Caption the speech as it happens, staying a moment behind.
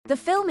The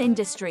film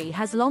industry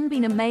has long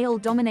been a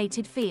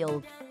male-dominated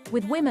field,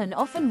 with women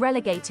often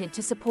relegated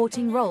to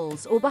supporting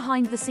roles or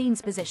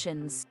behind-the-scenes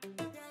positions.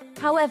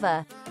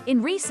 However,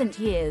 in recent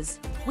years,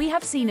 we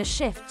have seen a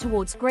shift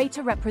towards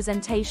greater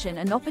representation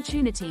and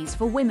opportunities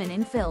for women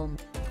in film.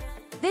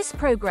 This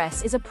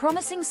progress is a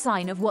promising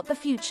sign of what the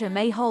future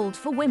may hold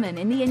for women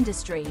in the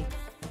industry.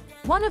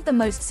 One of the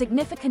most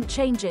significant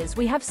changes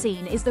we have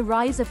seen is the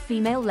rise of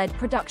female-led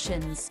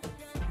productions.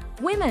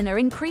 Women are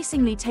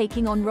increasingly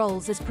taking on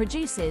roles as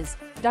producers,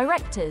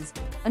 directors,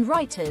 and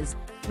writers,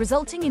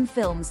 resulting in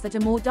films that are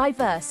more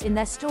diverse in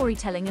their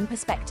storytelling and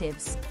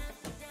perspectives.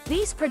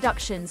 These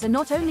productions are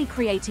not only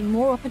creating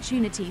more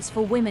opportunities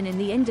for women in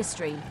the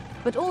industry,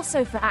 but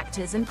also for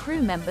actors and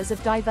crew members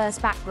of diverse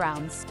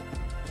backgrounds.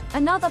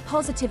 Another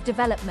positive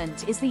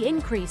development is the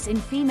increase in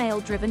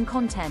female-driven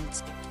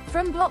content.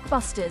 From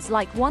blockbusters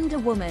like Wonder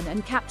Woman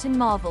and Captain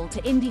Marvel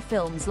to indie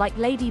films like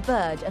Lady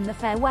Bird and The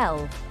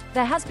Farewell,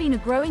 there has been a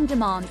growing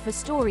demand for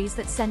stories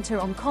that center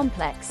on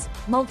complex,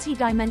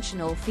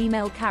 multi-dimensional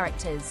female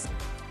characters.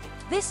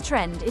 This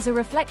trend is a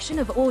reflection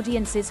of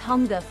audiences'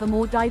 hunger for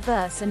more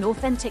diverse and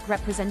authentic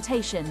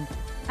representation,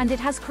 and it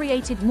has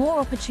created more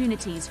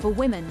opportunities for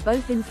women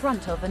both in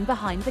front of and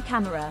behind the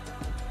camera.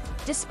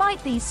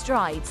 Despite these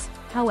strides,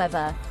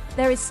 however,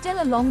 there is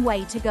still a long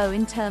way to go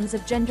in terms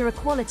of gender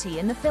equality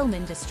in the film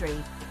industry.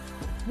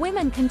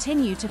 Women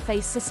continue to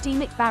face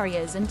systemic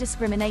barriers and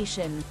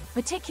discrimination,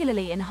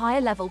 particularly in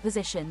higher-level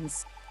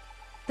positions.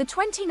 The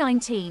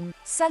 2019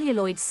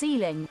 Celluloid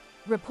Ceiling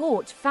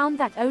report found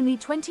that only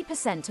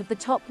 20% of the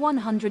top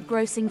 100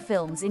 grossing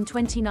films in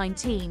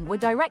 2019 were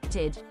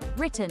directed,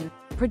 written,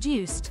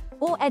 produced,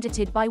 or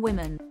edited by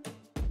women.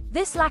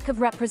 This lack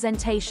of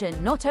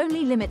representation not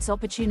only limits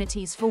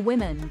opportunities for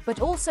women but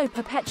also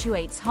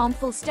perpetuates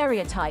harmful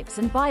stereotypes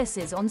and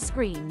biases on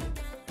screen.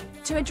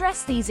 To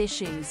address these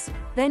issues,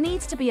 there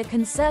needs to be a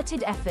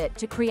concerted effort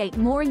to create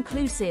more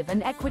inclusive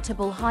and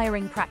equitable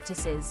hiring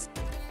practices.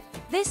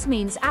 This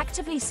means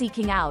actively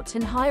seeking out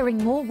and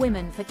hiring more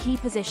women for key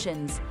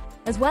positions,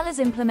 as well as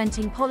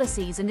implementing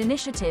policies and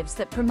initiatives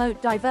that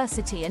promote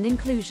diversity and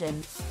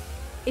inclusion.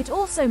 It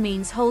also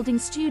means holding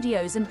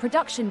studios and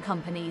production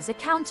companies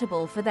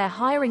accountable for their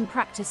hiring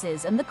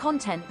practices and the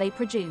content they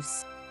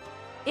produce.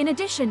 In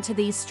addition to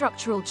these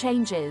structural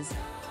changes,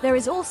 there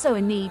is also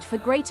a need for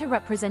greater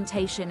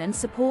representation and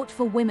support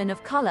for women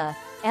of color,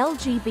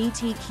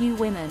 LGBTQ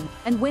women,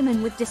 and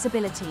women with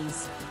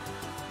disabilities.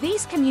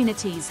 These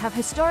communities have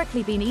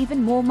historically been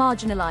even more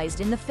marginalized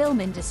in the film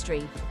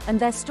industry, and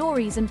their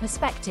stories and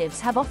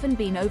perspectives have often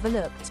been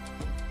overlooked.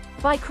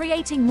 By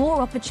creating more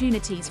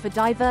opportunities for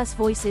diverse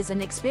voices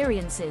and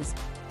experiences,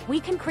 we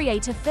can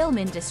create a film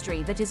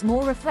industry that is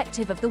more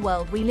reflective of the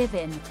world we live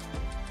in.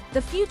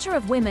 The future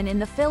of women in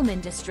the film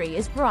industry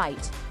is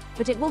bright,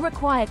 but it will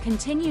require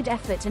continued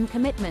effort and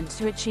commitment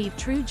to achieve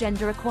true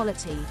gender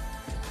equality.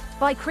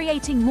 By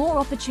creating more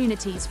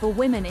opportunities for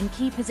women in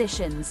key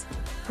positions,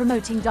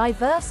 promoting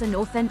diverse and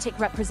authentic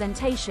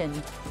representation,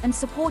 and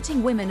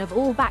supporting women of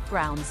all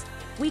backgrounds,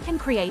 we can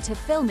create a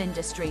film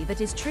industry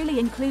that is truly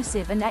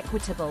inclusive and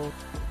equitable.